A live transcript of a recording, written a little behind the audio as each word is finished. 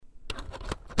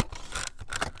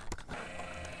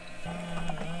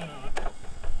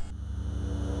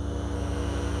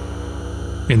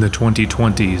In the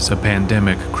 2020s, a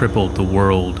pandemic crippled the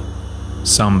world.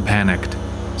 Some panicked,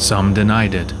 some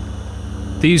denied it.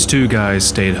 These two guys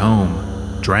stayed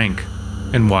home, drank,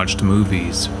 and watched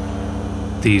movies.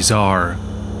 These are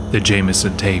the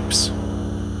Jameson Tapes.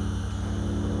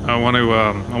 I want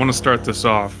to start this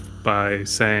off by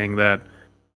saying that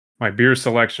my beer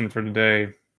selection for today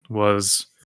was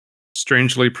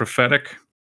strangely prophetic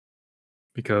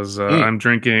because I'm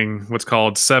drinking what's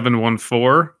called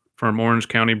 714 from Orange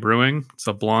County Brewing. It's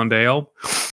a blonde ale,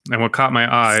 and what caught my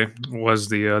eye was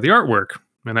the artwork.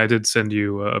 And I did send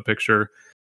you a picture,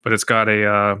 but it's got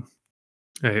a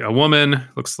woman,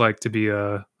 looks like to be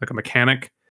a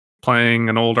mechanic, playing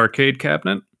an old arcade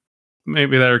cabinet.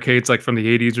 Maybe that arcade's like from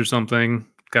the 80s or something.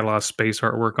 Got a lot of space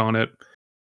artwork on it.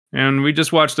 And we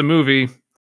just watched a movie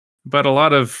about a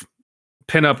lot of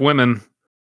pin-up women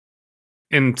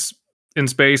in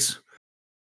space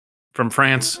from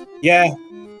France. Yeah.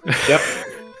 Yep.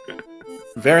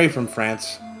 Very from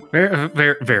France.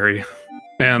 Very.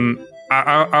 And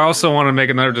I also want to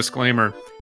make another disclaimer.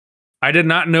 I did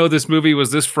not know this movie was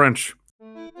this French.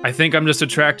 I think I'm just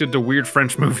attracted to weird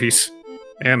French movies.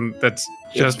 And that's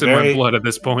just in my blood at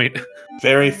this point.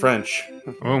 Very French.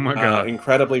 Oh my god.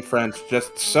 Incredibly French.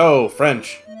 Just so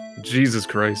French. Jesus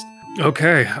Christ.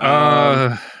 Okay.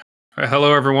 Hello,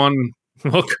 everyone.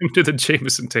 Welcome to the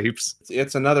Jameson Tapes.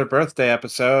 It's another birthday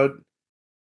episode.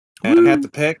 And I had to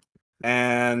pick.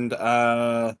 And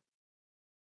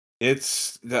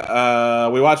it's we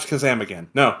watched Kazam again.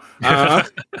 No.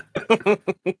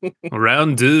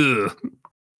 Round two.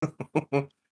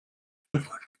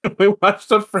 We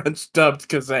watched a French dubbed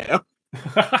Kazam.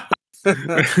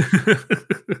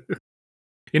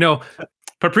 You know,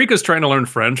 Paprika's trying to learn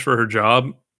French for her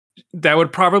job. That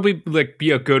would probably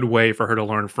be a good way for her to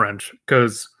learn French,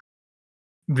 because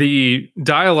the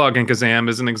dialogue in Kazam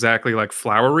isn't exactly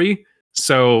flowery.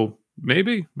 So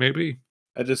maybe.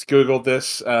 I just googled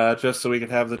this just so we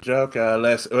could have the joke.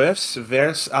 Les oeufs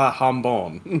vers a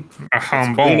jambon. A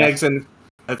jambon.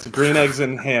 That's green eggs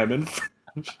and ham in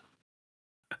French.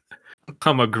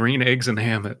 I'm a green eggs and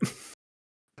ham it.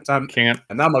 I'm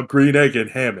a green egg and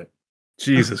ham it.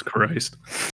 Jesus Christ.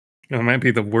 That might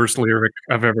be the worst lyric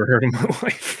I've ever heard in my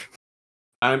life.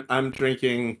 I'm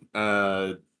drinking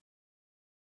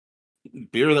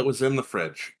beer that was in the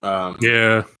fridge.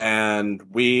 Yeah. And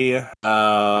we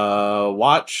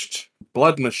watched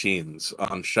Blood Machines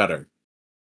on Shudder.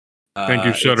 Thank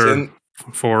you, Shudder,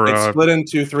 for it's split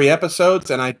into 3 episodes,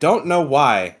 and I don't know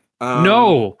why.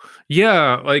 No.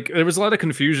 Yeah, there was a lot of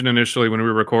confusion initially when we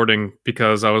were recording,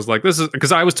 because I was like,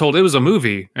 because I was told it was a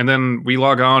movie, and then we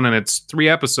log on and it's 3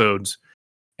 episodes,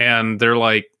 and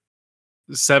they're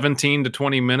 17 to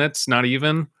 20 minutes, not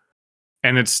even,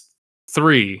 and it's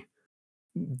 3.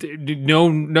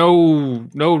 No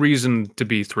reason to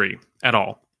be 3 at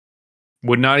all.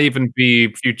 Would not even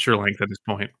be future length at this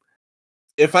point.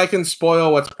 If I can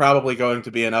spoil what's probably going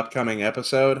to be an upcoming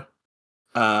episode,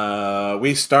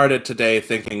 we started today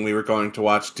thinking we were going to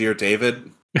watch Dear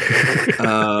David.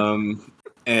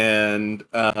 And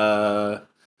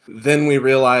then we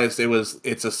realized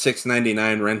it's a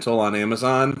 $6.99 rental on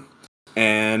Amazon.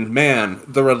 And man,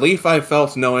 the relief I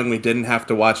felt knowing we didn't have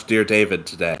to watch Dear David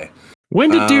today. When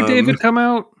did Dear David come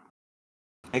out?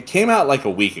 It came out a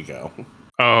week ago.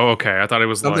 Oh, okay. I thought it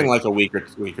was something like a week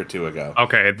or two ago.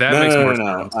 Okay, that makes more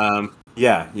sense.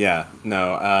 Yeah.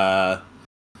 No.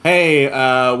 Hey,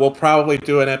 we'll probably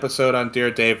do an episode on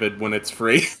Dear David when it's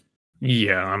free.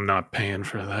 Yeah, I'm not paying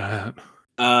for that.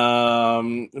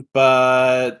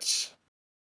 But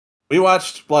we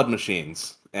watched Blood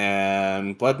Machines,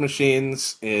 and Blood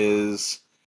Machines is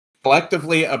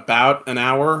collectively about an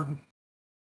hour.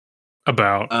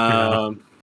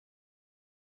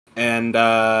 And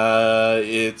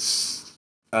it's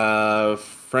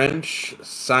French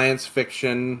science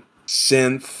fiction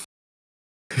synth.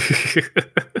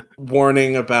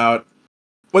 Warning about...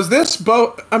 Was this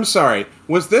both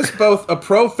a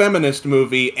pro-feminist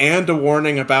movie and a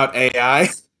warning about AI?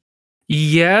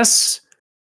 Yes.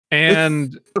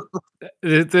 And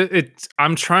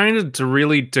I'm trying to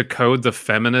really decode the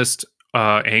feminist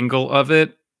angle of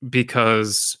it,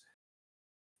 because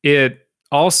it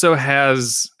also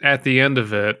has, at the end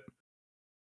of it,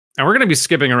 and we're going to be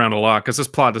skipping around a lot because this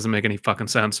plot doesn't make any fucking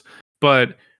sense,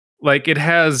 but it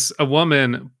has a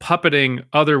woman puppeting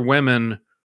other women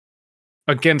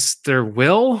against their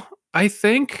will, I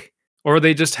think, or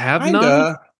they just have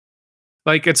none.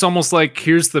 It's almost like,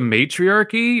 here's the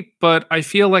matriarchy, but I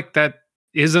feel like that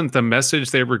isn't the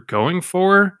message they were going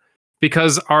for,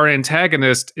 because our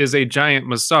antagonist is a giant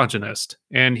misogynist,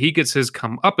 and he gets his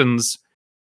comeuppance.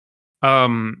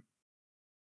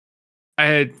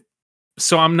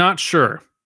 So I'm not sure.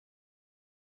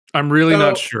 I'm really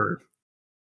not sure.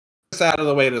 This out of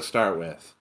the way to start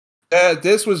with.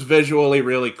 This was visually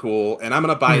really cool, and I'm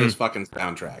gonna buy this fucking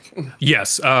soundtrack.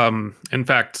 Yes. In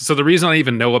fact, so the reason I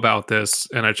even know about this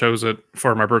and I chose it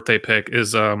for my birthday pick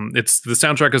is it's the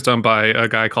soundtrack is done by a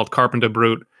guy called Carpenter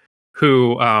Brute,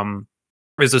 who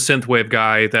is a synthwave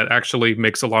guy that actually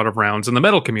makes a lot of rounds in the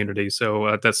metal community.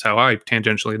 So that's how I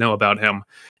tangentially know about him.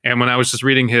 And when I was just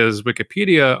reading his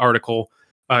Wikipedia article,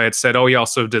 it said, "Oh, he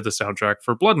also did the soundtrack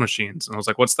for Blood Machines," and I was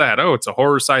like, "What's that?" "Oh, it's a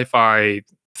horror sci-fi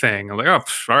thing." I'm like, "Oh,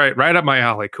 all right up my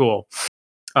alley, cool."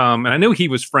 And I knew he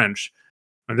was French.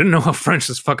 I didn't know how French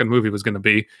this fucking movie was going to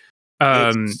be.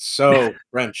 It's so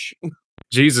French.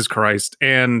 Jesus Christ!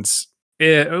 And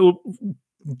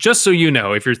just so you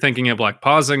know, if you're thinking of like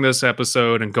pausing this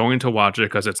episode and going to watch it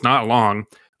because it's not long,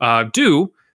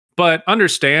 but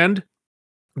understand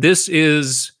this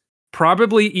is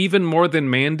probably even more than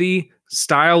Mandy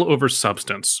style over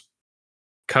substance.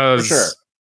 Because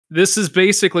this is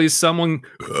basically someone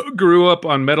who grew up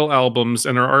on metal albums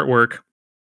and their artwork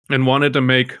and wanted to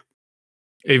make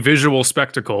a visual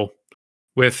spectacle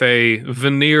with a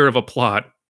veneer of a plot.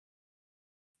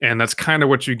 And that's kind of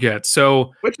what you get.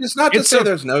 So, which is not to say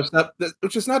there's no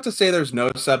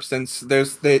substance.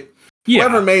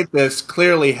 Whoever made this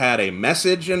clearly had a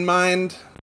message in mind.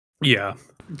 Yeah.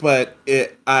 But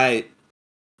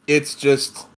it's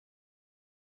just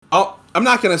I'm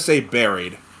not going to say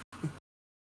buried.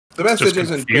 The message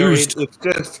isn't buried. It's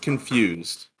just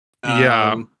confused.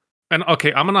 Yeah. And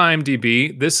okay, I'm on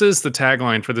IMDb. This is the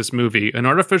tagline for this movie. An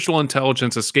artificial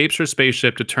intelligence escapes her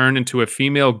spaceship to turn into a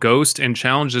female ghost and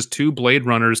challenges two Blade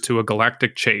Runners to a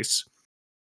galactic chase.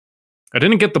 I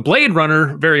didn't get the Blade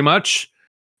Runner very much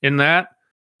in that.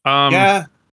 No.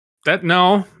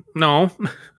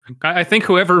 I think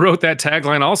whoever wrote that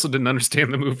tagline also didn't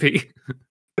understand the movie.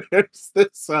 There's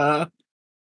this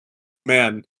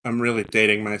man, I'm really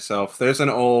dating myself. There's an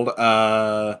old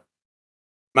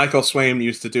Michael Swaim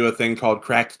used to do a thing called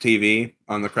Cracked TV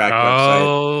on the Cracked website.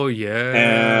 Oh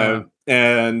yeah.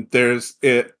 And there's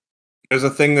a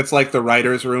thing that's like the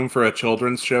writer's room for a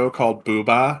children's show called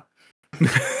Booba.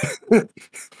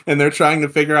 And they're trying to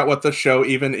figure out what the show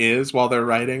even is while they're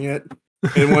writing it.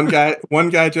 And one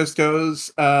guy just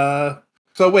goes, so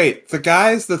wait,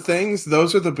 the things,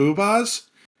 those are the boobas?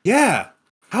 Yeah.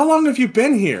 How long have you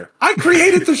been here? I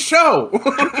created the show.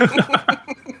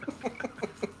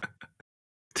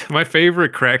 My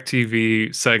favorite Crack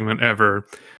TV segment ever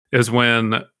is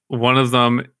when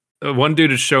one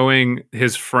dude is showing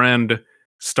his friend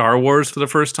Star Wars for the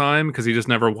first time because he just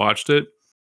never watched it.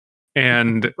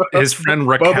 And his friend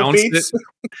recounts it,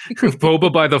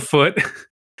 Boba by the foot,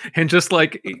 and just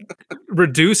like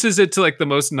reduces it to like the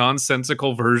most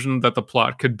nonsensical version that the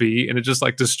plot could be. And it just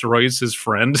like destroys his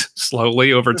friend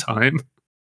slowly over time.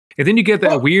 And then you get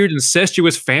that weird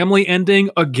incestuous family ending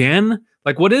again.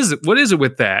 Like, what is it? What is it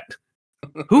with that?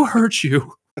 Who hurt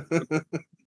you?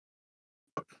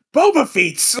 Boba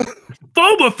Feets.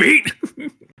 Boba Feet.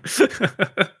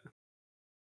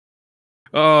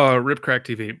 Oh, rip Crack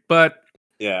TV. But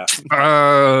yeah.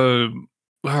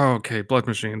 Okay, Blood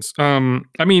Machines. I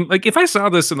mean, like if I saw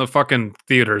this in the fucking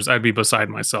theaters, I'd be beside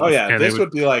myself. Oh yeah, this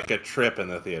would be like a trip in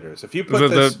the theaters. If you put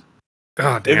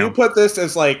if you put this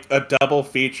as like a double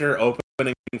feature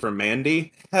opening for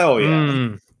Mandy, hell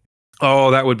yeah.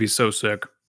 Oh, that would be so sick.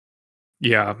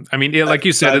 Yeah, I mean, like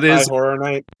you said, it is horror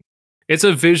night. It's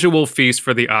a visual feast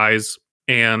for the eyes,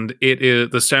 and it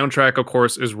is the soundtrack, of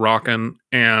course, is rocking,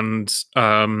 and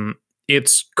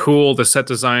it's cool. The set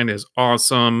design is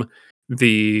awesome.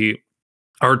 The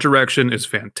art direction is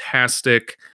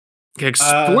fantastic.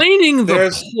 Explaining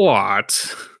the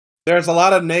plot. There's a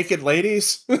lot of naked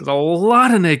ladies. There's a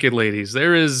lot of naked ladies.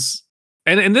 There is,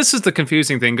 and this is the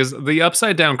confusing thing because the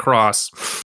upside down cross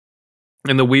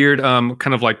and the weird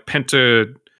kind of like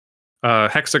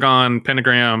hexagon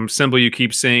pentagram symbol you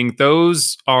keep seeing,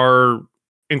 those are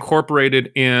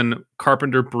incorporated in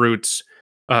Carpenter Brute's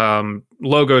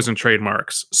logos and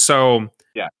trademarks. So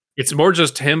yeah, it's more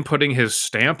just him putting his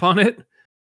stamp on it.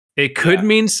 It could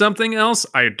mean something else.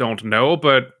 I don't know,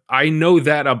 but I know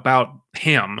that about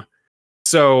him.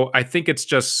 So I think it's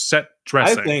just set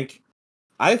dressing.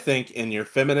 I think in your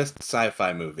feminist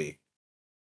sci-fi movie,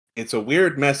 it's a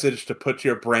weird message to put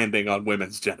your branding on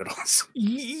women's genitals.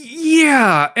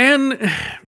 Yeah, and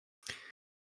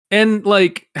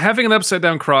like having an upside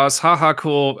down cross, haha,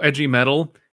 cool, edgy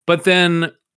metal. But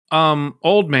then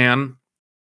old man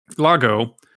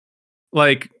Lago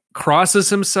like crosses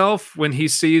himself when he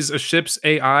sees a ship's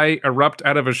AI erupt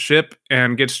out of a ship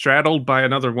and get straddled by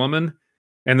another woman,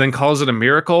 and then calls it a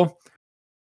miracle.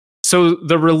 So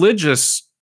the religious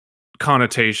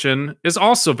connotation is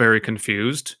also very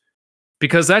confused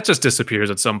because that just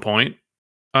disappears at some point.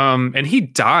 And he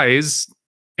dies,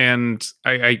 and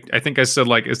I think I said,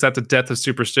 like, is that the death of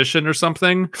superstition or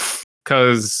something?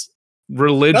 Because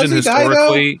religion Does he die, though?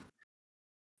 historically.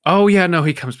 Oh yeah, no,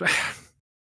 he comes back.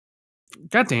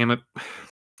 God damn it.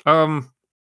 I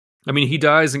mean, he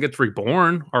dies and gets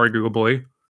reborn, arguably.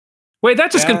 Wait,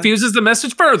 that just Yeah. confuses the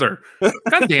message further.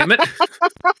 God damn it.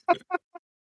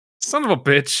 Son of a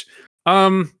bitch.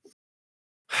 I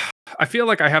feel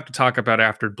like I have to talk about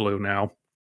After Blue now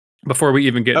before we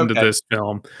even get into Okay. this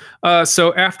film.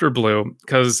 So After Blue,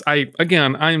 because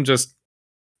I'm just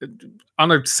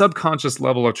on a subconscious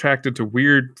level attracted to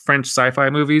weird French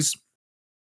sci-fi movies.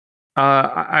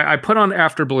 I put on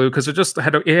After Blue because it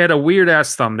had a weird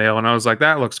ass thumbnail, and I was like,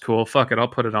 that looks cool. Fuck it, I'll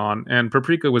put it on. And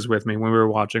Paprika was with me when we were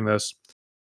watching this.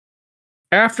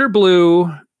 After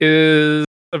Blue is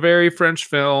a very French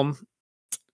film,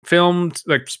 filmed,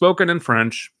 like, spoken in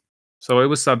French, so it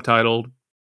was subtitled,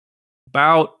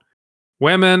 about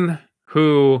women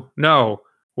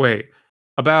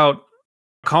about a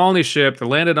colony ship that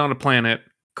landed on a planet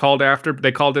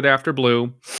they called it After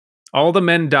Blue. All the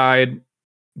men died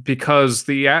because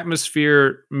the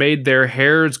atmosphere made their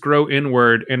hairs grow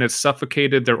inward and it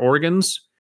suffocated their organs.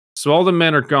 So all the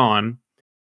men are gone.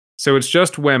 So it's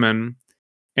just women.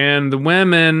 And the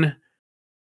women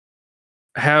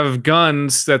have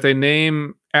guns that they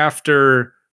name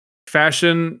after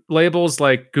fashion labels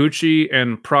like Gucci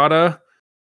and Prada.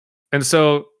 And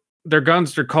so their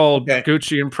guns are called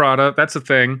Gucci and Prada. That's a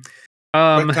thing.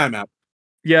 Quick timeout.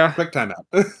 Yeah. Quick timeout.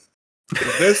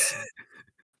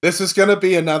 This is gonna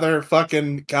be another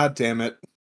fucking goddamn it.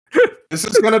 This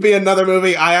is gonna be another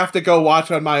movie I have to go watch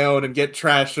on my own and get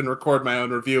trashed and record my own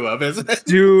review of, isn't it?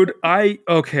 Dude,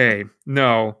 okay.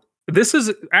 No.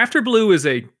 After Blue is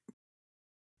a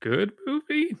good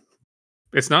movie.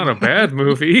 It's not a bad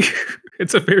movie.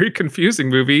 It's a very confusing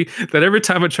movie that every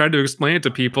time I try to explain it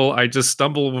to people, I just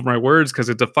stumble over my words because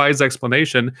it defies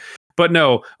explanation. But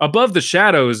no, Above the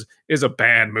Shadows is a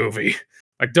bad movie.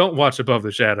 Like, don't watch Above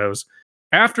the Shadows.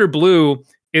 After Blue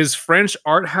is French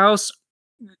art house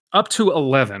up to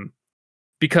 11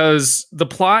 because the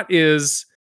plot is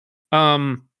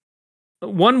one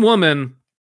woman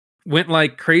went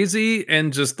like crazy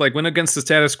and just like went against the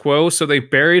status quo, so they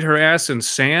buried her ass in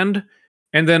sand,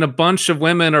 and then a bunch of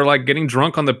women are like getting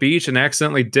drunk on the beach and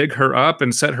accidentally dig her up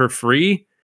and set her free,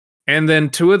 and then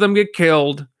 2 of them get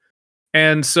killed.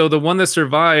 And so the one that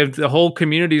survived, the whole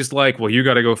community's like, well, you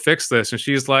got to go fix this. And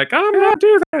she's like, I'm not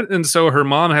doing that. And so her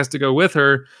mom has to go with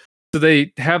her. So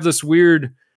they have this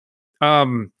weird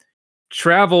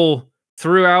travel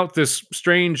throughout this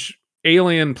strange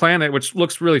alien planet, which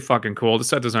looks really fucking cool. The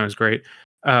set design is great.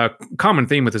 Common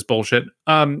theme with this bullshit.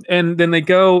 And then they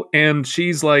go, and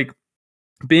she's like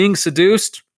being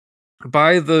seduced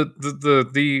by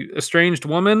the estranged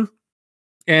woman.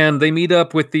 And they meet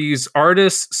up with these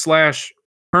artists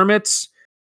 / hermits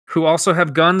who also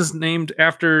have guns named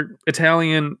after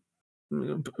Italian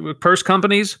purse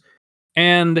companies.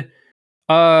 And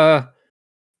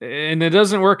it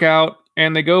doesn't work out.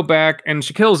 And they go back, and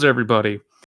she kills everybody.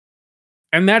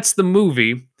 And that's the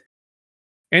movie.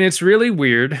 And it's really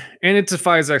weird, and it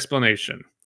defies explanation.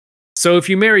 So if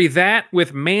you marry that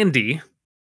with Mandy,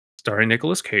 starring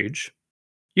Nicolas Cage,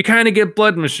 you kind of get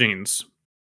Blood Machines.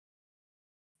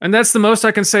 And that's the most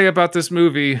I can say about this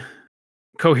movie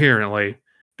coherently,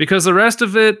 because the rest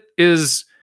of it is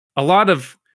a lot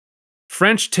of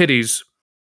French titties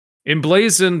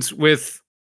emblazoned with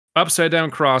upside down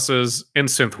crosses and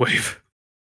synthwave.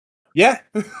 Yeah.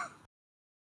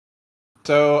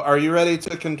 So, are you ready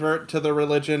to convert to the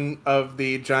religion of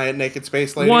the giant naked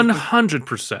space lady?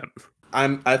 100%.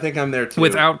 I think I'm there too.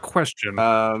 Without question.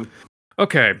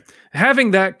 Okay.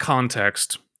 Having that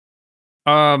context,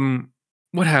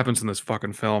 what happens in this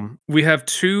fucking film? We have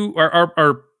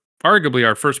our arguably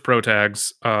our first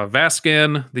protags,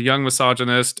 Vascan, the young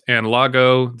misogynist, and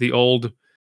Lago, the old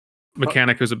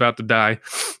mechanic who's about to die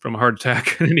from a heart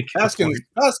attack. Vascan's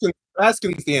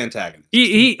the antagonist.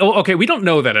 Okay, we don't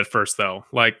know that at first though.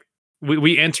 Like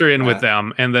we enter in with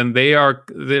them, and then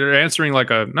they're answering like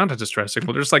not a distress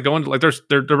signal. They're just like going like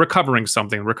they're recovering a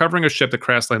ship that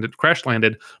crash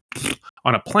landed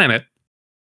on a planet,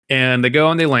 and they go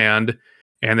and they land,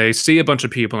 and they see a bunch of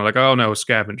people, and they're like, oh no,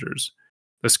 scavengers.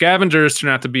 The scavengers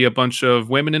turn out to be a bunch of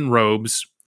women in robes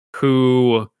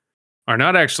who are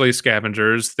not actually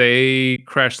scavengers. They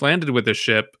crash landed with the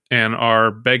ship and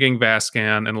are begging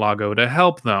Vascan and Lago to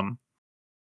help them.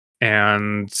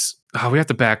 And we have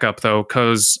to back up though,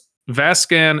 because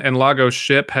Vascan and Lago's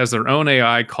ship has their own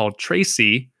AI called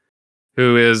Tracy,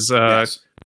 who is Yes.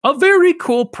 a very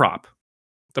cool prop.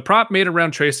 The prop made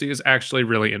around Tracy is actually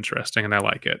really interesting, and I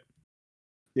like it.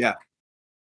 Yeah.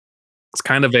 It's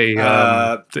kind of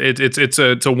a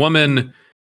it's a woman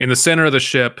in the center of the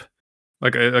ship,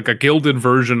 like a gilded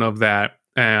version of that,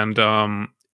 and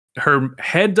her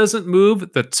head doesn't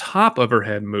move. The top of her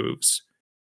head moves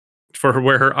for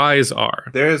where her eyes are.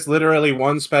 There is literally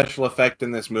one special effect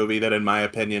in this movie that, in my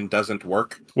opinion, doesn't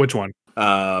work. Which one?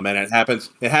 And it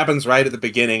happens right at the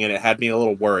beginning, and it had me a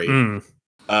little worried.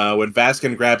 When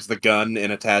Vaskin grabs the gun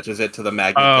and attaches it to the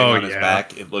magnet thing on his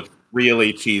back, it looked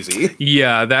really cheesy.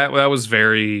 Yeah, that was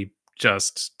very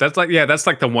just. That's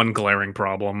like the one glaring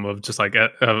problem of just like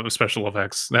special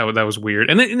effects. That was weird,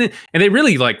 and they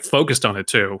really like focused on it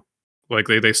too. Like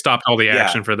they stopped all the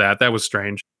action for that. That was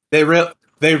strange. They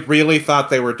really thought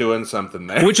they were doing something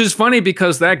there. Which is funny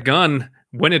because that gun,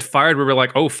 when it fired, we were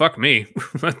like, "Oh fuck me,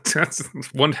 that's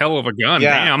one hell of a gun."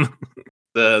 Yeah. Damn.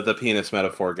 The penis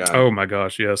metaphor gun. Oh my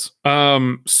gosh, yes.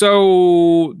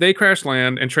 So they crash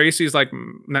land, and Tracy's like,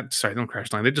 don't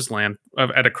crash land. They just land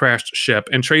at a crashed ship,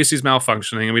 and Tracy's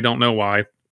malfunctioning, and we don't know why.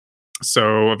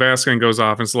 So Vaskin goes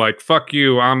off and is like, "Fuck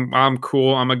you, I'm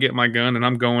cool. I'm gonna get my gun and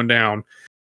I'm going down."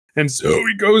 And so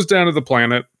he goes down to the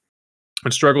planet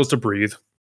and struggles to breathe.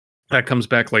 That comes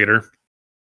back later.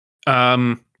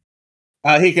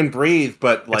 He can breathe,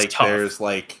 but like there's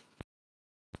like.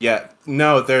 Yeah,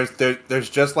 no, there's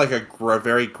just like a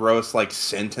very gross like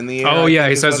scent in the air. Oh yeah,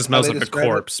 he says it smells like a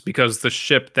corpse because the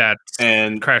ship that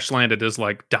crash landed is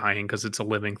like dying because it's a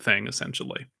living thing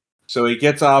essentially. So he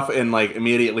gets off and like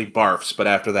immediately barfs, but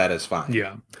after that is fine.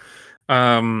 Yeah.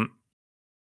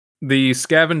 The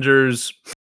scavengers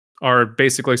are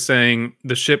basically saying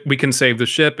the ship, we can save the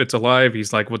ship, it's alive.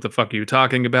 He's like, "What the fuck are you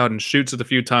talking about?" and shoots it a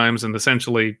few times and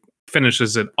essentially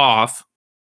finishes it off.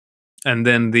 And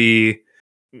then the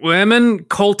women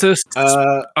cultists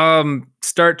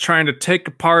start trying to take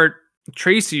apart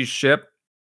Tracy's ship,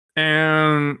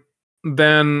 and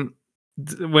then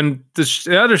when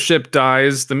the other ship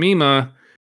dies, the Mima.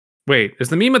 Wait, is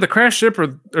the Mima the crash ship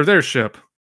or their ship?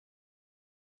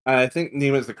 I think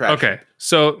Mima's the crash. Okay,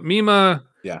 so Mima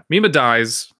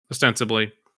dies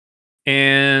ostensibly,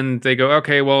 and they go,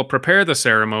 "Okay, well, prepare the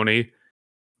ceremony,"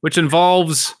 which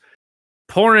involves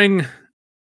pouring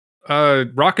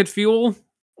rocket fuel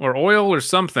or oil or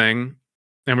something,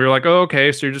 and we were like, "Oh,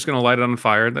 okay, so you're just gonna light it on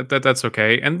fire? That's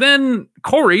okay." And then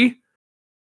Corey,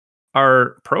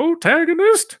 our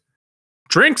protagonist,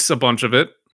 drinks a bunch of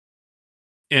it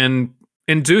and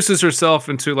induces herself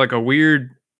into like a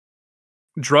weird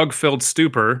drug-filled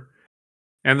stupor.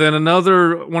 And then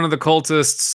another one of the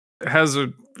cultists has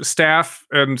a staff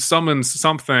and summons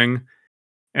something,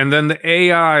 and then the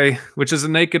AI, which is a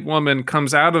naked woman,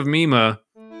 comes out of Mima.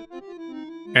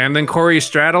 And then Corey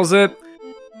straddles it,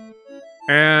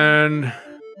 and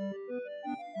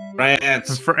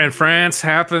France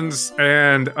happens,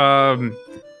 and I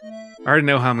already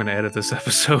know how I'm going to edit this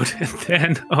episode.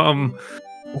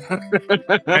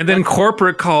 And then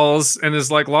corporate calls and is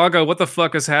like, "Lago, what the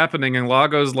fuck is happening?" And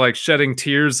Lago's like shedding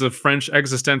tears of French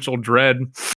existential dread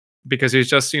because he's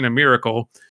just seen a miracle.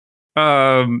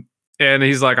 And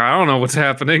he's like, "I don't know what's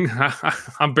happening.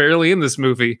 I'm barely in this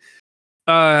movie."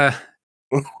 And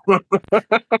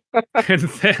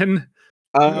then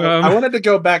I wanted to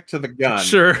go back to the gun.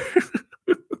 Sure.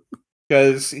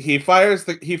 Because he fires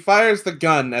the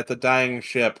gun at the dying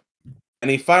ship, and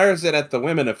he fires it at the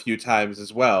women a few times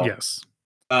as well. Yes.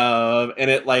 And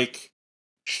it like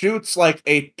shoots like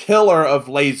a pillar of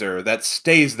laser that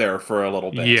stays there for a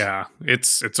little bit. Yeah,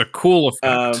 it's a cool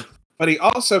effect. But he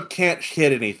also can't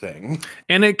hit anything.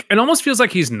 And it almost feels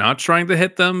like he's not trying to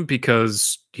hit them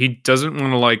because he doesn't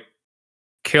want to like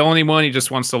kill anyone. He just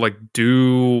wants to like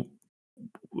he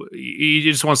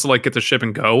just wants to like get the ship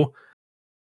and go.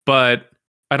 But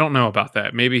I don't know about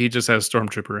that. Maybe he just has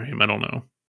stormtrooper aim. I don't know.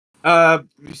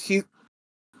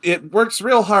 It works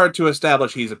real hard to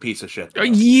establish he's a piece of shit.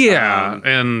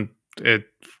 And it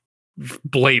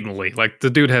blatantly, like,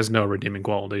 the dude has no redeeming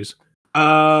qualities.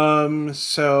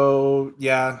 So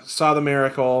yeah, saw the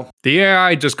miracle. The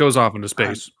AI just goes off into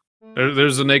space.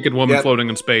 There's a naked woman floating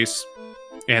in space,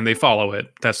 and they follow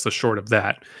it. That's the short of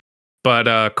that.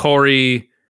 But Corey,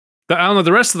 I don't know,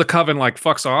 the rest of the coven like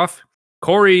fucks off.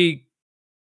 Corey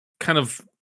kind of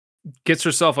gets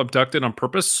herself abducted on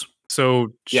purpose.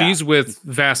 So she's with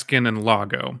Vaskin and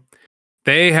Lago.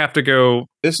 They have to go.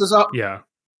 This is all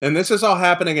and this is all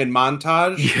happening in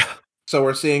montage. Yeah. So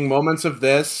we're seeing moments of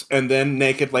this, and then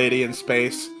naked lady in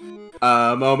space.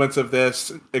 Moments of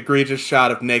this egregious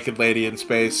shot of naked lady in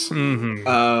space.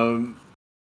 Mm-hmm.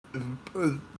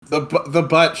 The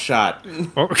butt shot.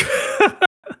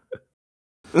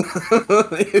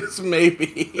 It's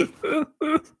maybe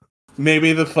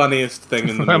the funniest thing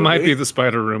in the That movie. might be the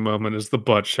spider room moment, is the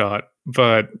butt shot.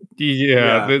 But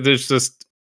yeah, Yeah. there's just,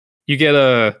 you get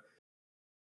a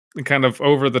kind of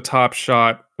over the top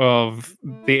shot of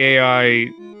the AI,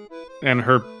 and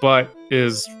her butt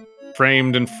is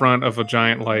framed in front of a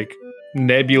giant like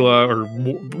nebula or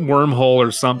wormhole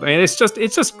or something. And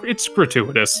it's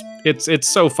gratuitous. It's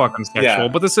so fucking sexual. Yeah.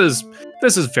 But this is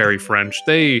very French.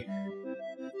 They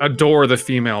adore the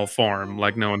female form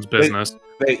like no one's business.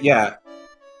 Yeah.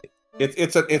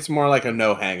 It's more like a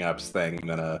no hang-ups thing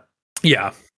than a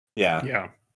Yeah, yeah.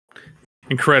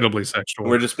 incredibly sexual.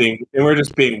 We're just being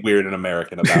weird and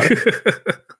American about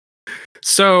it.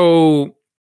 So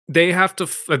they have to.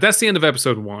 That's the end of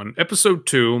episode 1. Episode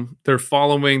 2, they're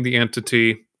following the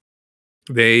entity.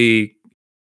 They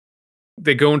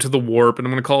go into the warp, and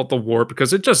I'm going to call it the warp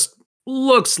because it just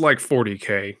looks like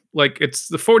 40K. Like, it's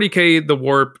the 40K. The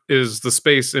warp is the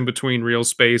space in between real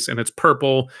space, and it's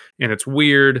purple and it's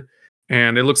weird,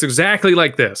 and it looks exactly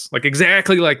like this,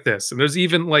 And there's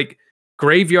even like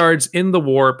graveyards in the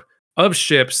warp of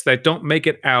ships that don't make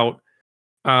it out.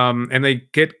 And they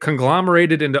get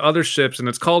conglomerated into other ships, and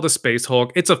it's called a Space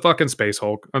Hulk. It's a fucking Space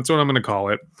Hulk. That's what I'm going to call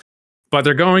it. But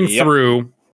they're going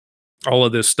through all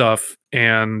of this stuff,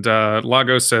 and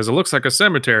Lagos says, it looks like a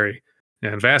cemetery.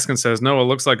 And Vaskin says, no, it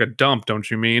looks like a dump, don't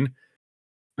you mean?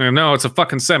 And no, it's a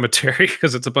fucking cemetery,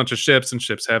 because it's a bunch of ships, and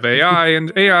ships have AI,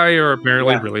 and AI are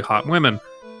apparently really hot women.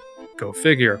 Go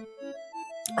figure.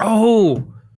 Oh,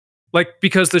 like,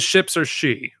 because the ships are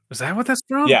she. Is that what that's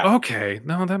from? Yeah. Okay.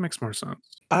 No, that makes more sense.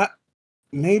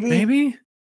 Maybe?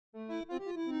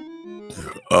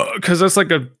 Because that's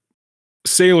like a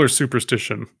sailor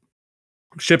superstition.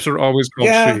 Ships are always called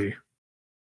she.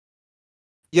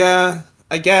 Yeah,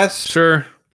 I guess. Sure.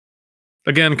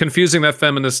 Again, confusing that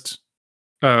feminist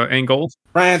angle.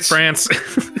 France.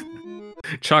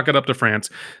 Chalk it up to France.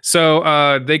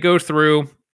 So they go through.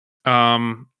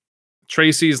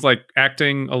 Tracy's like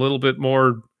acting a little bit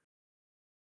more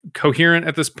coherent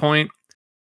at this point.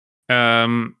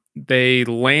 They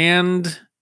land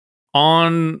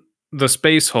on the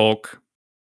Space Hulk,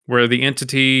 where the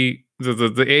entity,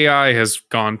 the AI has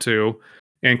gone to,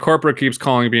 and corporate keeps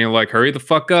calling, being like, hurry the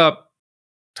fuck up,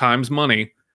 time's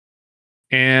money.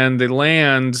 And they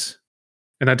land,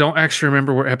 and I don't actually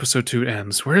remember where episode 2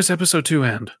 ends. Where does episode 2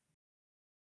 end?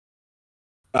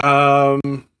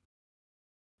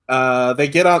 They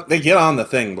get on the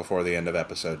thing before the end of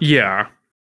episode 2. Yeah.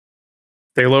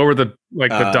 They lower the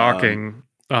docking,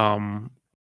 the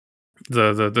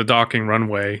docking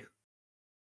runway.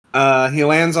 He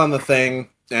lands on the thing,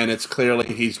 and it's clearly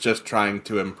he's just trying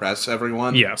to impress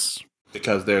everyone. Yes.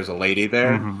 Because there's a lady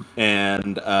there. Mm-hmm.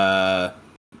 And,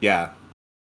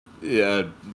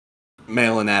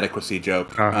 male inadequacy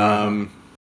joke. Uh-huh.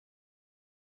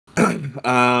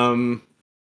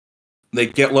 They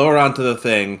get lower onto the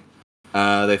thing.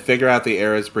 They figure out the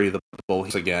air is breathable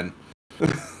again.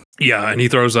 Yeah, and he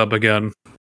throws up again.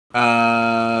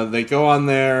 They go on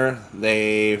there.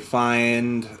 They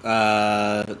find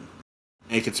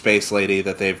naked space lady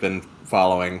that they've been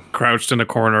following, crouched in a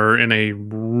corner in a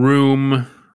room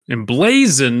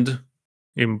emblazoned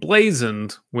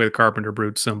with Carpenter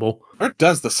Brute symbol. Where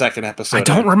does the second episode I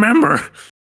don't remember,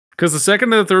 because the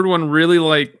second and the third one really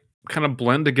like kind of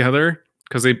blend together,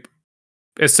 because they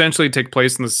essentially take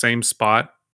place in the same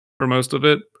spot for most of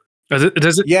it.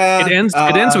 Does it? Yeah. It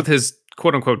ends with his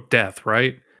quote unquote death,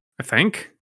 right? I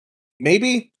think.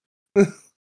 Maybe.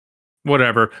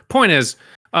 Whatever. Point is,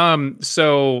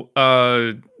 so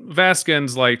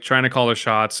Vaskin's like trying to call the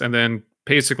shots, and then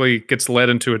basically gets led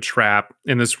into a trap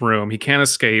in this room. He can't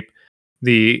escape.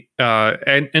 The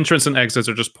entrance and exits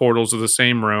are just portals of the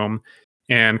same room.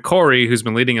 And Corey, who's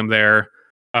been leading him there,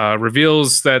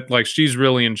 reveals that like she's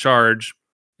really in charge,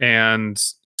 and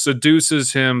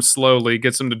seduces him slowly,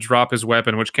 gets him to drop his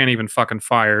weapon, which can't even fucking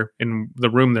fire in the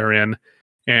room they're in,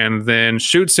 and then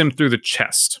shoots him through the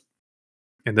chest,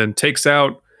 and then takes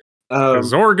out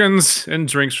his organs and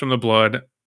drinks from the blood,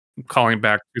 calling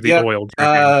back to the oil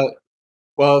drinking.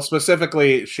 Well,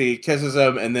 specifically, she kisses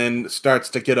him and then starts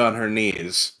to get on her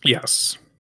knees. Yes.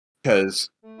 Because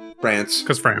France.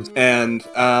 And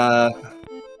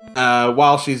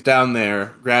while she's down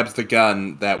there, grabs the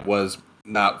gun that was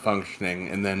not functioning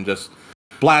and then just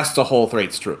blasts a hole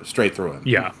straight through him.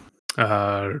 Yeah.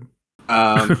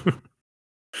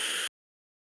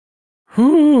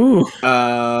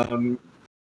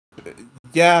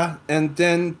 Yeah, and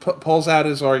then pulls out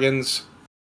his organs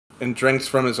and drinks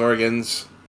from his organs.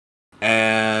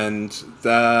 And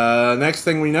the next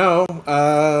thing we know,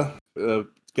 the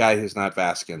guy who's not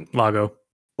Vaskin. Lago.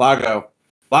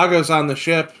 Lago's on the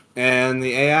ship, and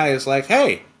the AI is like,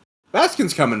 "Hey,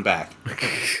 Vaskin's coming back.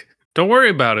 Don't worry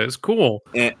about it. It's cool.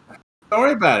 And don't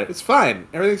worry about it. It's fine.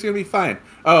 Everything's gonna be fine."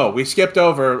 Oh, we skipped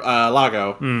over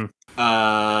Lago.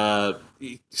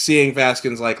 Seeing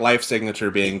Vaskin's like life signature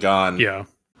being gone. Yeah.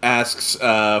 Asks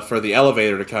for the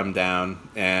elevator to come down,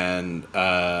 and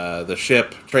the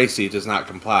ship Tracy does not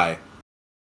comply.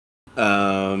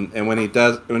 And when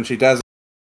she does,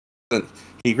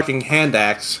 he freaking hand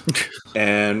axe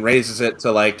and raises it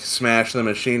to like smash the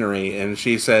machinery. And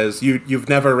she says, "You've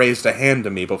never raised a hand to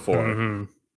me before." Mm-hmm.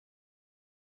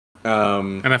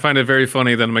 And I find it very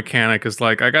funny that a mechanic is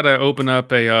like, "I gotta open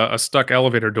up a stuck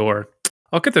elevator door.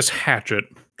 I'll get this hatchet.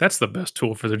 That's the best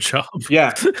tool for the job."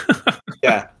 Yeah.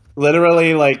 Yeah.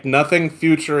 Literally, like, nothing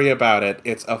future-y about it.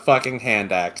 It's a fucking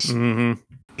hand axe. Mm-hmm.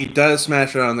 He does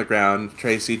smash it on the ground.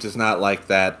 Tracy does not like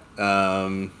that.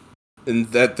 And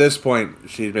at this point,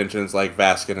 she mentions, like,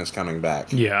 Vaskin is coming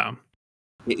back. Yeah.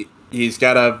 He's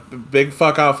got a big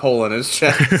fuck-off hole in his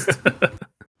chest.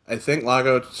 I think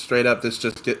Lago straight up, this.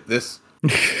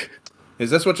 Is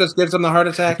this what just gives him the heart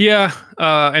attack? Yeah.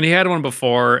 And he had one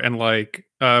before, and, like,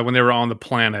 when they were on the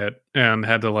planet, and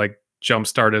had to, like,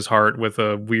 jumpstart his heart with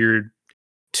a weird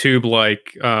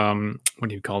tube-like, what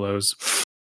do you call those?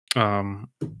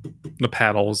 The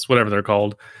paddles, whatever they're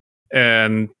called.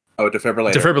 And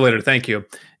defibrillator, thank you.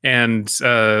 And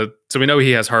so we know he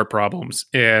has heart problems.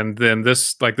 And then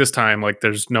this time, like,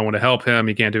 there's no one to help him.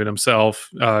 He can't do it himself.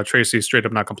 Tracy's straight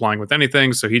up not complying with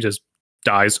anything, so he just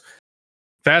dies.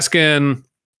 Vaskin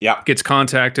gets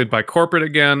contacted by corporate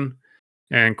again,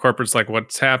 and corporate's like,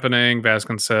 "What's happening?"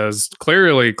 Vaskin says,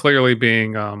 clearly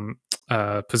being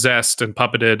possessed and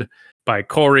puppeted by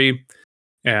Corey,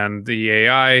 and the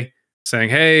AI saying,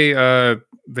 "Hey,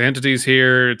 the entity's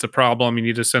here. It's a problem. You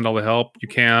need to send all the help you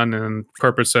can." And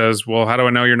corporate says, "Well, how do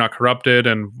I know you're not corrupted?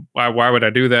 And why would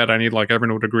I do that? I need, like,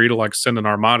 everyone would agree to, like, send an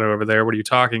armada over there. What are you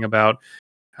talking about?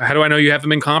 How do I know you haven't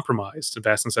been compromised?" And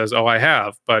Vaskin says, "Oh, I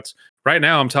have. But right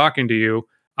now I'm talking to you.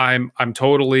 I'm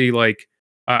totally, like,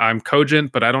 I'm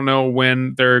cogent, but I don't know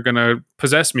when they're going to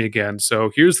possess me again.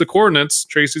 So here's the coordinates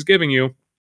Tracy's giving you.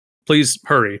 Please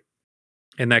hurry."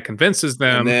 And that convinces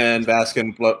them. And then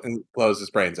Vaskin blows his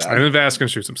brains out. And then Vaskin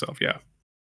shoots himself, yeah.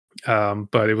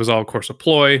 But it was all, of course, a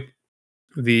ploy.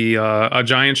 A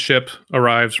giant ship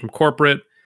arrives from corporate,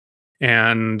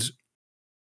 and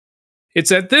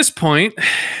it's at this point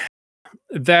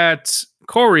that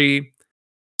Corey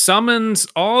summons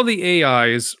all the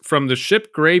AIs from the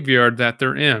ship graveyard that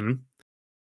they're in,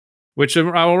 which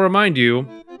I will remind you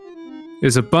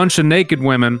is a bunch of naked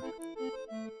women,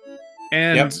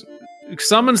 and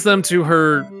summons them to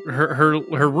her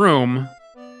room,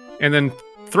 and then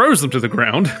throws them to the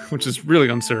ground, which is really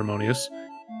unceremonious,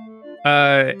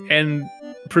 and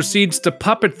proceeds to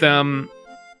puppet them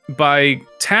by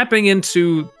tapping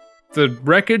into the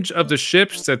wreckage of the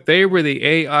ships that they were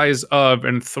the AIs of,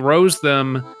 and throws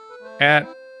them at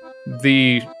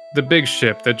the big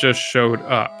ship that just showed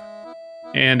up.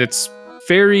 And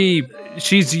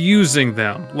she's using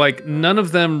them. Like, none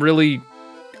of them really,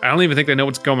 I don't even think they know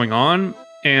what's going on,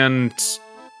 and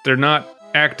they're not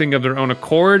acting of their own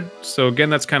accord. So again,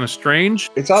 that's kind of strange.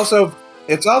 It's also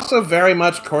very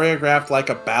much choreographed like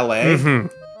a ballet. Mm-hmm.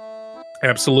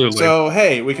 Absolutely. So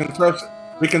hey, we can throw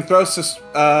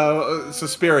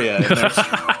Suspiria in there.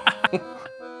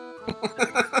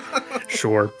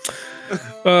 Sure.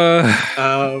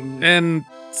 And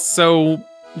so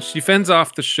she fends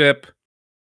off the ship,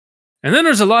 and then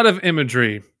there's a lot of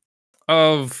imagery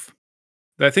of,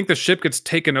 I think the ship gets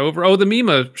taken over. Oh, the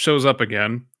Mima shows up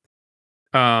again.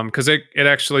 Because it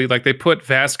actually, like, they put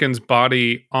Vaskin's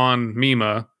body on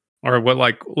Mima, or what,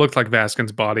 like, looked like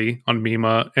Vaskin's body on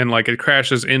Mima, and, like, it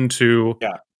crashes into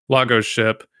Lago's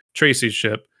ship, Tracy's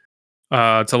ship,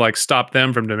 to, like, stop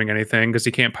them from doing anything, because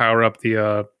he can't power up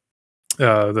the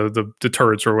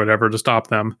turrets or whatever to stop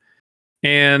them.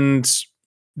 And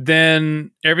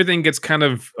then everything gets kind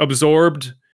of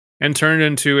absorbed and turned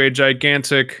into a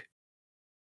gigantic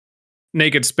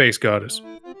naked space goddess.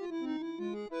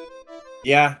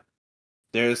 Yeah,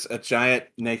 there's a giant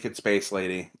naked space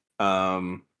lady.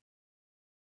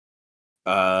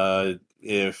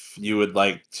 If you would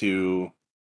like to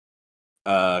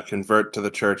convert to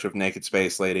the Church of Naked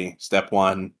Space Lady, step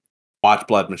 1, watch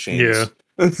Blood Machines.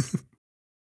 Yeah.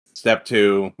 Step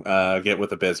 2, get with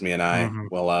Abysme and I.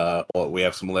 Mm-hmm. We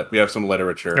have some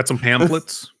literature. Got some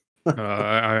pamphlets.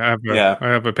 I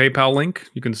have a PayPal link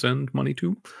you can send money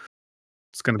to.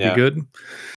 It's gonna be good.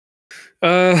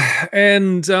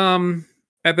 And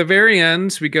at the very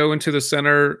end, we go into the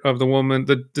center of the woman,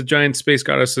 the giant space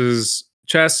goddess's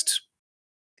chest,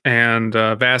 and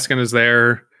Vaskin is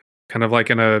there, kind of like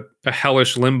in a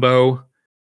hellish limbo,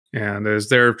 and is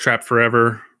there trapped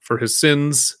forever for his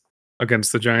sins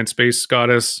against the giant space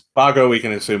goddess. Bago, we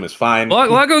can assume, is fine.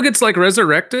 Lago gets like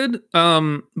resurrected,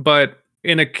 but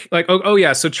in a like oh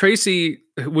yeah, so Tracy,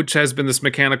 which has been this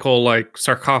mechanical like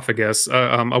sarcophagus,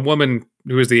 a woman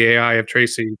who is the AI of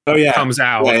Tracy, comes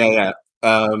out. Yeah.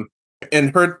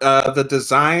 And her the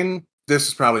design. This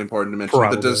is probably important to mention.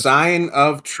 Probably. The design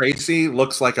of Tracy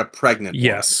looks like a pregnant woman.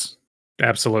 Yes,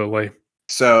 absolutely.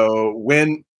 So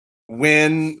when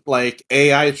like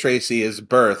AI Tracy is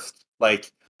birthed,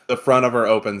 like the front of her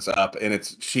opens up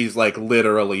and she's like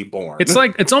literally born.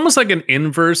 It's almost like an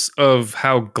inverse of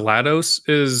how GLaDOS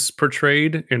is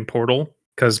portrayed in Portal,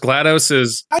 because GLaDOS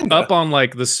is up on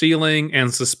like the ceiling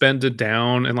and suspended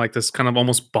down in like this kind of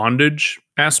almost bondage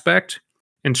aspect,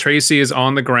 and Tracy is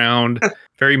on the ground,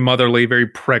 very motherly, very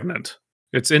pregnant.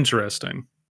 It's interesting.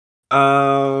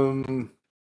 But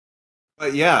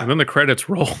yeah, and then the credits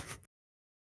roll.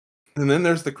 And then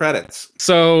there's the credits.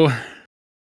 So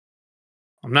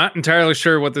I'm not entirely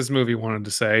sure what this movie wanted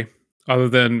to say, other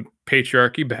than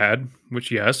patriarchy bad,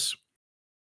 which yes.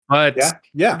 But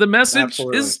yeah, the message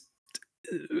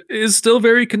is still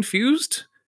very confused.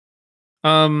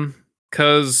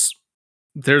 Because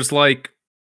there's like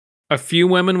a few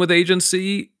women with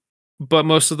agency, but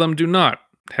most of them do not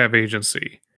have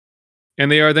agency.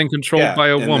 And they are then controlled by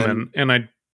a woman, and I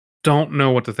don't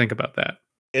know what to think about that.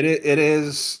 It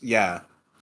is, yeah.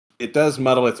 It does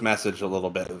muddle its message a little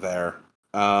bit there.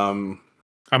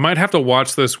 I might have to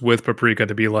watch this with Paprika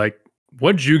to be like,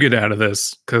 what'd you get out of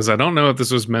this? Because I don't know if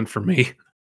this was meant for me.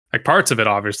 Like parts of it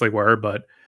obviously were, but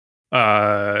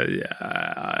yeah,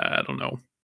 I don't know.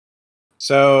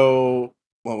 So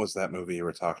what was that movie you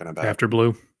were talking about? After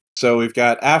Blue. So we've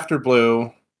got After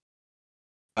Blue.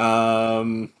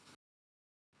 You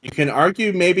can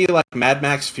argue maybe like Mad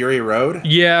Max Fury Road.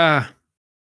 Yeah,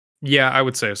 I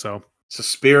would say so.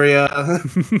 Suspiria.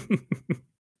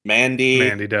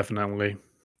 Mandy, definitely.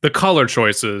 The color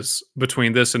choices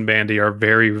between this and Mandy are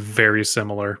very, very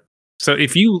similar. So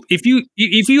if you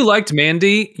liked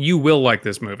Mandy, you will like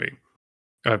this movie,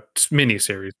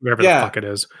 miniseries, whatever the fuck it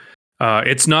is.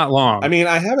 It's not long. I mean,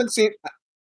 I haven't seen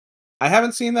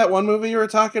that one movie you were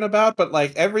talking about, but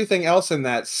like everything else in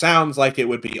that sounds like it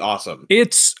would be awesome.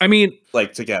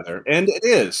 Like together, and it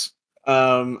is.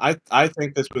 I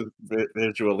think this was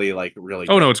visually like really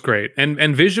good. No, it's great.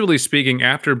 And visually speaking,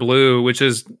 After Blue, which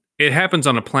is, it happens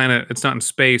on a planet, it's not in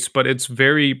space, but it's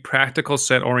very practical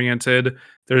set oriented.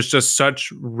 There's just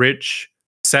such rich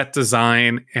set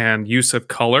design and use of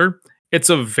color. It's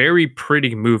a very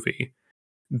pretty movie.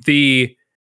 The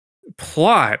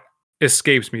plot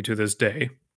escapes me to this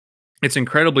day. It's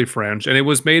incredibly French, and it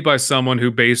was made by someone who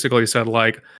basically said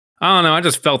like, I don't know, I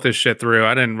just felt this shit through.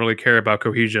 I didn't really care about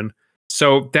cohesion.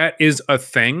 So that is a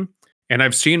thing. And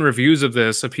I've seen reviews of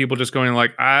this of people just going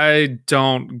like, I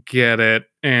don't get it.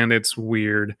 And it's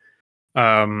weird.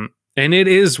 And it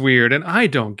is weird. And I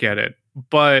don't get it.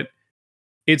 But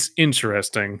it's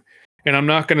interesting. And I'm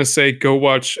not going to say go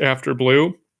watch After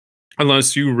Blue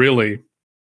unless you really,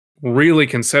 really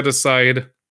can set aside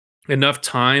enough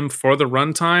time for the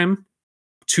runtime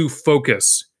to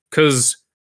focus. Because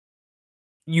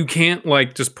you can't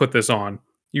like just put this on.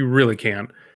 You really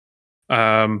can't.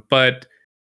 But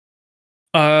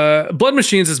Blood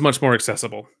Machines is much more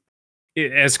accessible.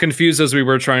 As confused as we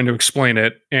were trying to explain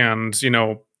it, and you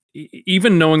know,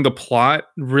 even knowing the plot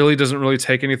really doesn't really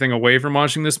take anything away from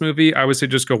watching this movie. I would say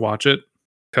just go watch it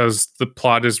because the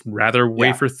plot is rather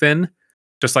wafer thin,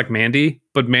 just like Mandy.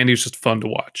 But Mandy is just fun to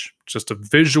watch. Just a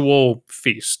visual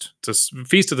feast. It's a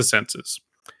feast of the senses.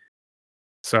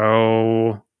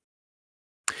 So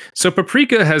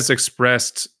Paprika has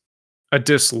expressed a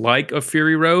dislike of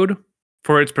Fury Road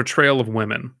for its portrayal of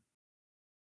women.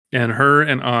 And her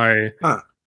and I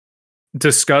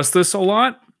discuss this a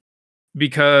lot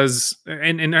because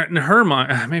in her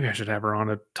mind, maybe I should have her on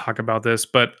to talk about this,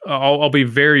 but I'll be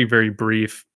very, very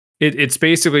brief. It's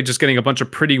basically just getting a bunch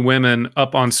of pretty women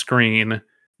up on screen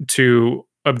to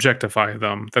objectify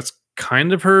them. That's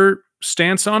kind of her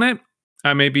stance on it.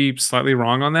 I may be slightly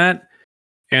wrong on that.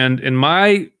 And in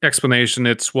my explanation,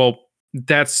 it's, well,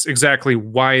 that's exactly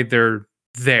why they're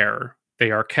there.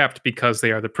 They are kept because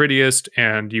they are the prettiest,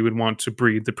 and you would want to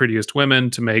breed the prettiest women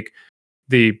to make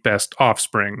the best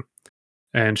offspring.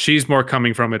 And she's more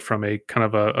coming from it from a kind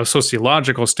of a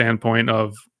sociological standpoint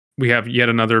of, we have yet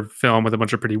another film with a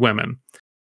bunch of pretty women.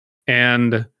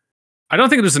 And I don't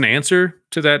think there's an answer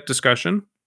to that discussion,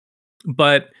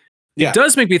 but it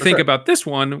does make me think about this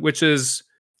one, which is,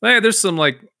 there's some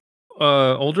like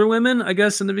older women, I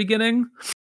guess, in the beginning.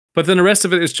 But then the rest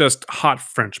of it is just hot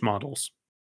French models.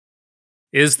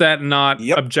 Is that not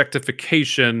Yep.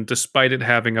 objectification despite it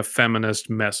having a feminist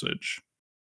message?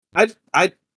 I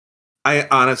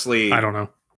honestly I don't know.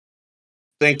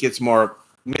 think it's more,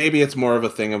 maybe it's more of a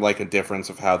thing of like a difference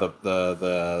of how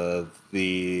the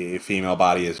female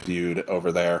body is viewed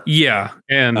over there. Yeah,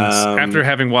 and after Um,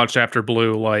 having watched After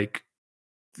Blue, like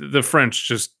the French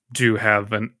just do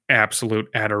have an absolute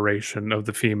adoration of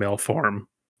the female form,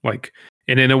 like,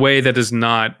 and in a way that is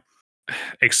not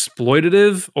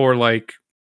exploitative or like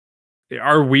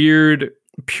our weird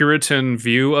Puritan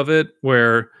view of it,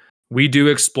 where we do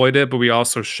exploit it, but we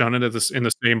also shun it at this in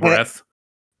the same breath.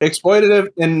 exploitative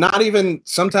and not even,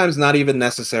 sometimes not even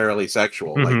necessarily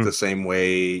sexual, like Mhm. the same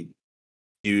way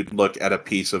you'd look at a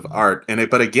piece of art. And it,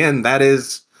 but again, that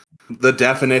is the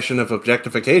definition of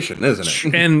objectification, isn't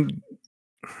it? And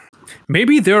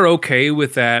maybe they're okay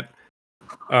with that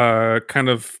kind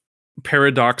of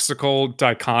paradoxical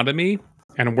dichotomy,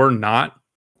 and we're not.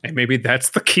 And maybe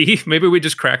that's the key. Maybe we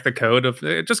just crack the code of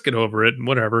just get over it and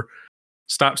whatever.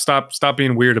 Stop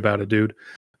being weird about it, dude.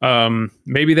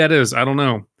 Maybe that is. I don't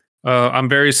know. I'm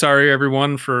very sorry,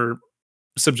 everyone, for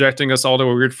subjecting us all to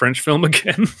a weird French film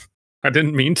again. I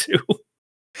didn't mean to.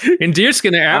 And Deerskin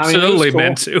I mean, it was absolutely cool.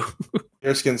 meant to.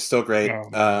 Your skin's still great.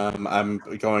 Oh. I'm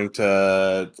going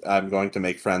to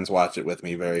make friends watch it with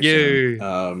me very Yay.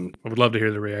 soon. I would love to hear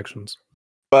the reactions.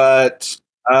 But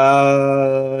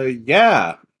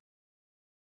yeah,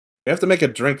 we have to make a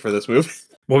drink for this movie.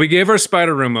 Well, we gave our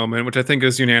Spider Room moment, which I think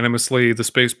is unanimously the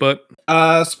Space Butt.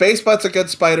 Space Butt's a good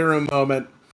Spider Room moment.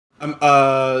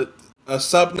 A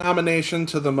sub nomination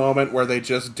to the moment where they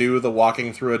just do the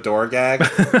walking through a door gag,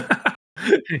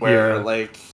 where Yeah.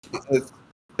 like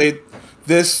they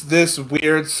this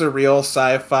weird surreal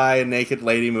sci-fi naked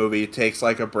lady movie takes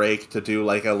like a break to do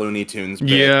like a Looney Tunes bit.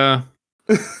 Yeah.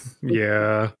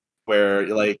 Yeah. Where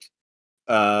like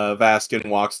Vaskin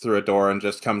walks through a door and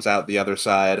just comes out the other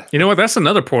side. You know what? That's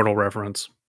another Portal reference.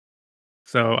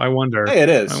 So I wonder. Hey, it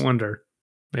is. I wonder.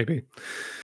 Maybe.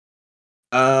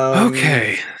 Um,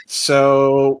 Okay.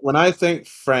 So when I think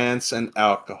France and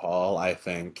alcohol, I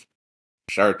think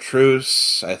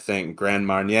chartreuse, I think Grand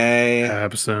Marnier,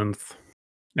 Absinthe.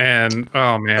 And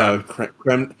oh man.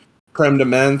 creme de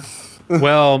menthe.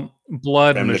 Well,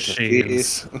 blood Creme de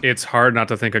machines. cassis. It's hard not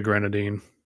to think of grenadine.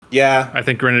 Yeah, I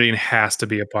think grenadine has to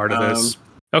be a part of this.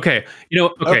 Okay.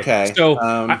 Okay. Okay, So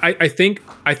I think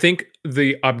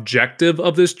the objective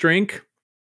of this drink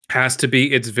has to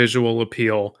be its visual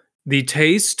appeal. The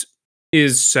taste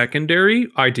is secondary.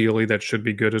 Ideally, that should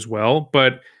be good as well.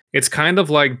 But it's kind of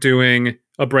like doing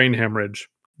a brain hemorrhage.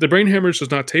 The brain hemorrhage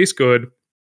does not taste good,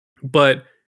 but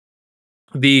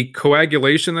the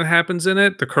coagulation that happens in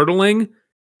it, the curdling,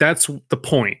 that's the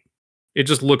point. It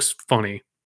just looks funny.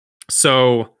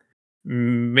 So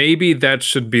maybe that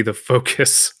should be the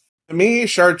focus. to me,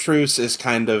 chartreuse is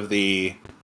kind of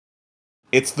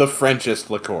it's the Frenchest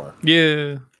liqueur.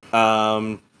 Yeah.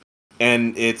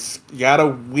 And it's got a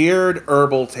weird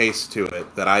herbal taste to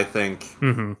it that I think.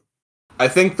 Mm-hmm. I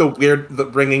think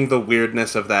bringing the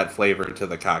weirdness of that flavor to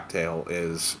the cocktail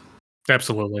is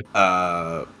Absolutely.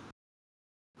 a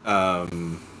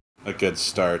good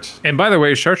start. And by the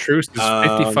way, chartreuse is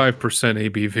 55%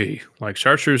 ABV. Like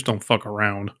chartreuse don't fuck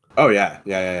around. Oh yeah.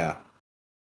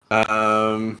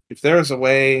 If there was a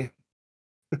way,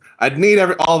 I'd need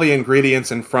all the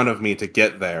ingredients in front of me to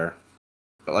get there.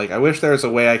 But like, I wish there was a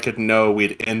way I could know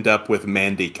we'd end up with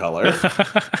Mandy color.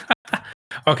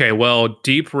 Okay, well,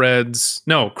 deep reds,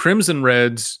 no, crimson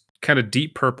reds, kind of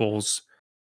deep purples.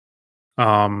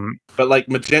 But like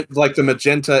the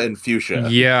magenta and fuchsia.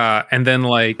 Yeah, and then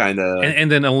like kind of, and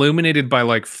then illuminated by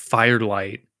like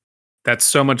firelight. That's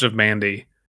so much of Mandy.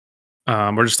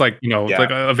 Or just like,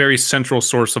 like a very central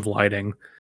source of lighting.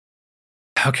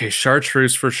 Okay,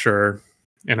 chartreuse for sure.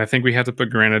 And I think we have to put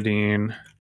grenadine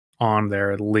on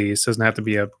there at least. Doesn't have to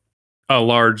be a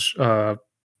large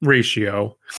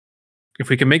ratio. If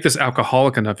we can make this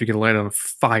alcoholic enough, you can light it on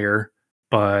fire.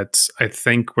 But I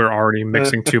think we're already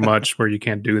mixing too much where you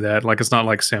can't do that. Like, it's not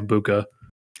like Sambuca.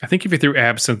 I think if you threw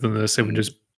absinthe in this, it would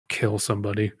just kill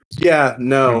somebody. Yeah,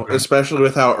 no, especially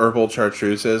with how herbal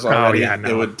chartreuse is already. Oh, yeah, no.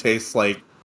 It would taste like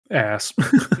ass.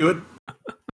 It would.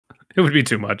 It would be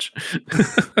too much.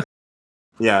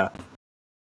 Yeah.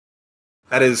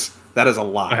 That is a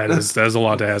lot. That is a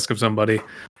lot to ask of somebody.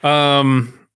 I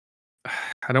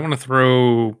don't want to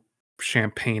throw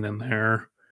champagne in there.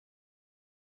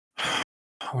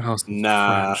 What else is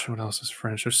French? What else is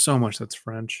French? There's so much that's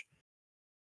French.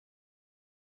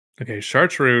 Okay,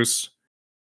 chartreuse,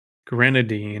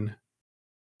 grenadine.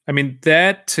 I mean,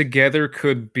 that together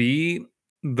could be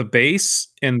the base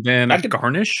and then a That could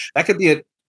garnish. that could be a.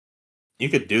 You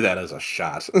could do that as a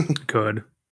shot. Good.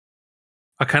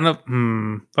 I kind of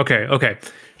okay.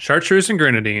 Chartreuse and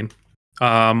grenadine.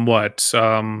 What?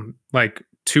 Like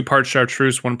 2 parts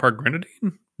chartreuse, 1 part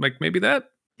grenadine? Like maybe that?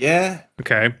 Yeah.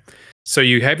 Okay. So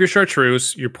you have your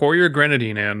chartreuse, you pour your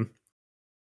grenadine in.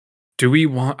 Do we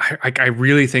want I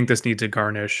really think this needs a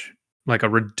garnish, like a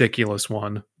ridiculous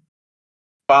one.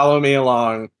 Follow me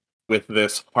along with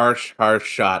this harsh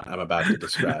shot I'm about to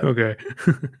describe. Okay.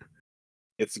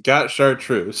 It's got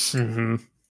chartreuse. hmm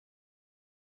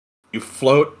You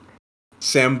float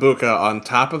sambuca on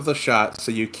top of the shot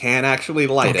so you can actually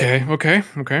light it. Okay.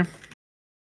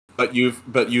 But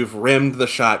you've rimmed the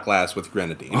shot glass with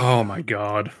grenadine. Oh my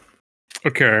god.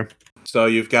 Okay. So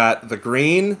you've got the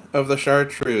green of the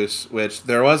chartreuse, which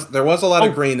there was a lot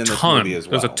of green in this movie as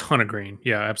well. There's a ton of green.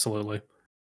 Yeah, absolutely.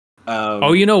 Um,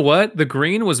 Oh, you know what? The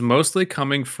green was mostly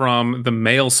coming from the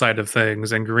male side of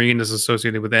things, and green is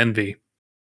associated with envy.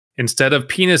 Instead of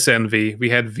penis envy,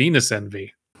 we had Venus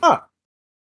envy. Huh.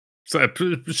 So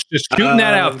just shooting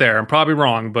that out there. I'm probably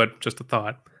wrong, but just a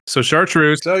thought. So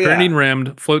chartreuse, grenadine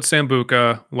rimmed, float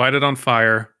sambuca, light it on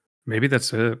fire. Maybe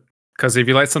that's it. Because if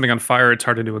you light something on fire, it's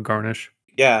hard to do a garnish.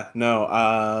 Yeah,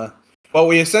 no. Well,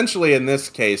 we essentially in this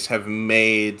case have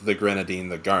made the grenadine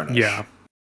the garnish. Yeah.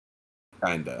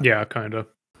 Kinda. Yeah, kinda.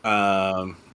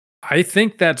 Um, I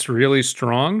think that's really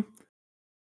strong.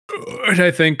 And I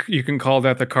think you can call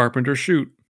that the carpenter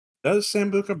shoot. does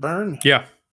sambuca burn? Yeah.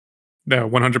 No,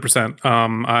 100%.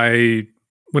 I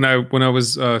when I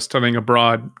was studying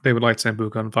abroad, they would light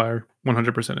sambuca on fire.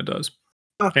 100% it does.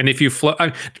 Huh. And if you float,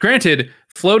 granted,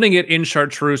 floating it in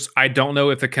chartreuse, I don't know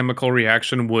if the chemical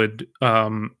reaction would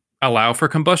allow for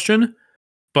combustion,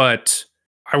 but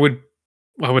I would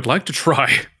like to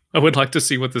try. I would like to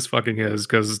see what this fucking is,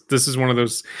 because this is one of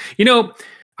those.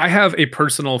 I have a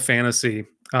personal fantasy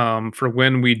for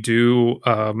when we do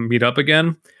meet up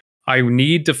again. I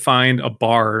need to find a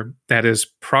bar that is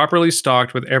properly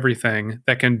stocked with everything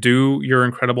that can do your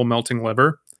incredible melting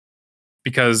liver,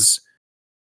 because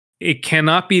it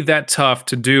cannot be that tough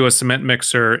to do a cement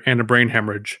mixer and a brain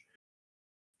hemorrhage.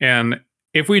 And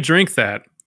if we drink that,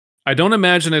 I don't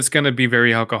imagine it's going to be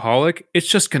very alcoholic. It's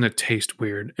just going to taste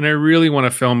weird. And I really want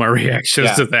to film my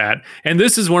reactions to that. And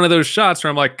this is one of those shots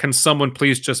where I'm like, can someone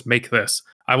please just make this?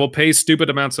 I will pay stupid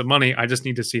amounts of money. I just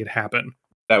need to see it happen.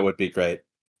 That would be great.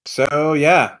 So,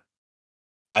 yeah.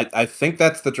 I think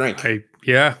that's the drink. I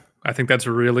think that's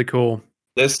really cool.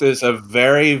 This is a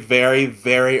very, very,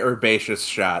 very herbaceous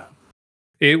shot.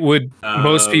 It would,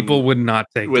 most people would not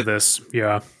take to this.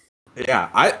 Yeah. Yeah,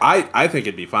 I think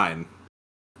it'd be fine.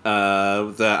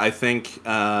 I think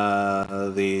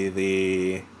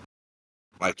the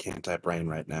why can't I brain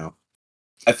right now?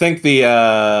 I think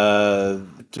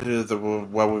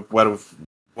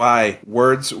why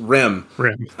words rim.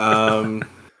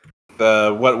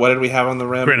 The what did we have on the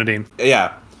rim? Grenadine.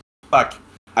 Yeah. Fuck.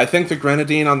 I think the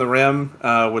grenadine on the rim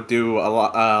would do a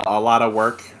lot of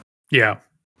work. Yeah.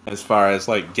 As far as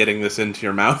like getting this into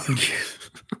your mouth.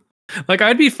 Like,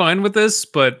 I'd be fine with this,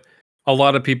 but a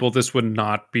lot of people, this would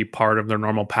not be part of their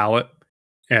normal palate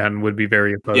and would be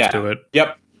very opposed to it.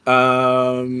 Yep.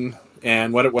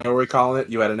 And what are we calling it?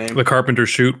 You had a name? The Carpenter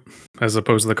Shoot, as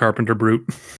opposed to the Carpenter Brute.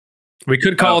 We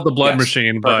could call it the Blood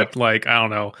Machine, but like, I don't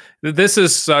know. This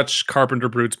is such Carpenter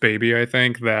Brute's baby, I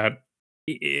think, that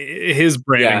his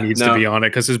branding needs to be on it,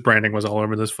 because his branding was all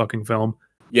over this fucking film.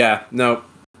 Yeah, no.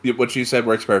 What you said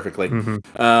works perfectly.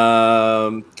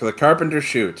 Mm-hmm. The Carpenter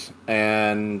Shoot.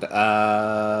 And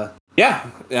that's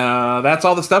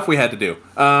all the stuff we had to do.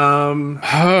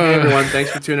 Hey everyone,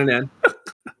 thanks for tuning in.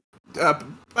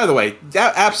 By the way,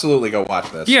 absolutely go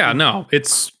watch this. Yeah, no,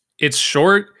 it's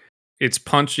short, it's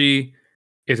punchy,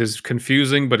 it is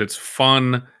confusing, but it's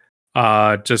fun.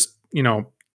 Just,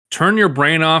 turn your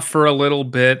brain off for a little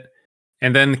bit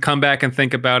and then come back and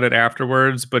think about it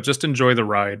afterwards, but just enjoy the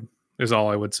ride is all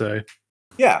I would say.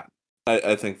 Yeah,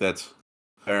 I think that's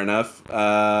fair enough.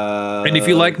 And if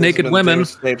you like naked women,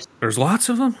 there's lots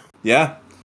of them. Yeah.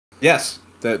 Yes,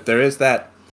 there is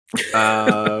that. This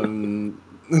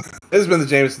has been the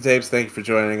Jameson Tapes. Thank you for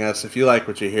joining us. If you like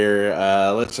what you hear,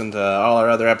 listen to all our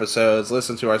other episodes.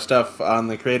 Listen to our stuff on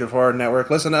the Creative Horror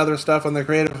Network. Listen to other stuff on the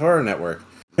Creative Horror Network.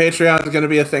 Patreon is going to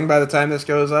be a thing by the time this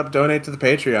goes up. Donate to the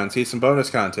Patreon. See some bonus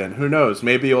content. Who knows?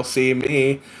 Maybe you'll see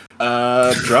me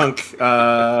drunk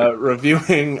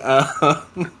reviewing that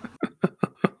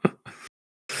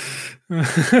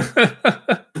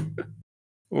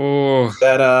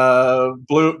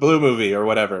blue movie or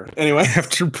whatever. Anyway,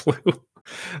 After Blue.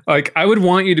 Like, I would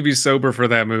want you to be sober for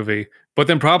that movie, but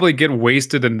then probably get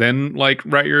wasted and then like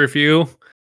write your review.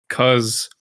 because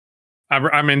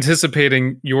I'm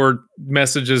anticipating your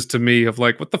messages to me of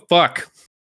like, what the fuck?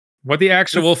 What the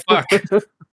actual fuck?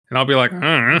 And I'll be like,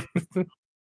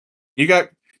 You got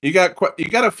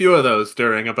a few of those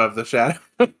during Above the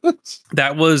Shadows.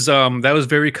 that was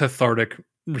very cathartic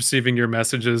receiving your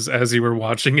messages as you were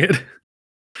watching it.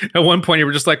 At one point you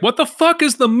were just like, what the fuck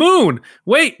is the moon?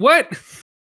 Wait, what?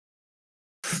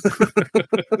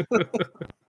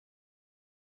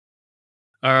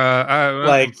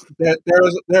 Like there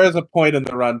was a point in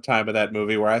the runtime of that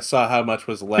movie where I saw how much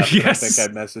was left. Yes. And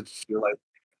I think I messaged you like,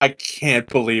 I can't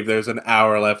believe there's an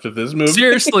hour left of this movie.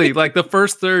 Seriously, like the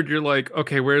first third, you're like,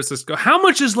 okay, where does this go? How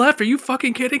much is left? Are you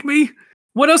fucking kidding me?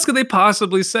 What else could they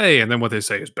possibly say? And then what they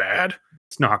say is bad.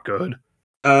 It's not good.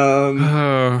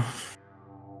 Bye.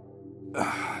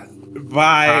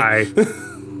 Bye.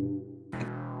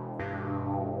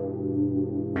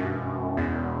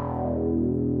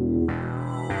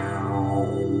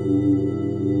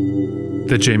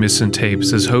 The Jameson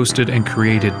Tapes is hosted and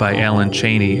created by Alan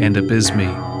Cheney and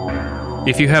Abysme.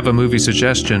 If you have a movie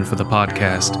suggestion for the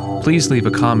podcast, please leave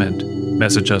a comment,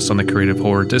 message us on the Creative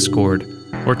Horror Discord,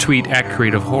 or tweet at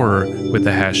Creative Horror with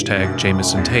the hashtag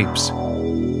Jameson Tapes.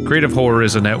 Creative Horror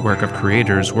is a network of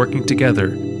creators working together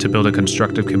to build a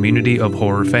constructive community of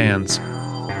horror fans.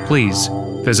 Please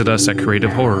visit us at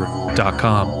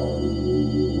creativehorror.com.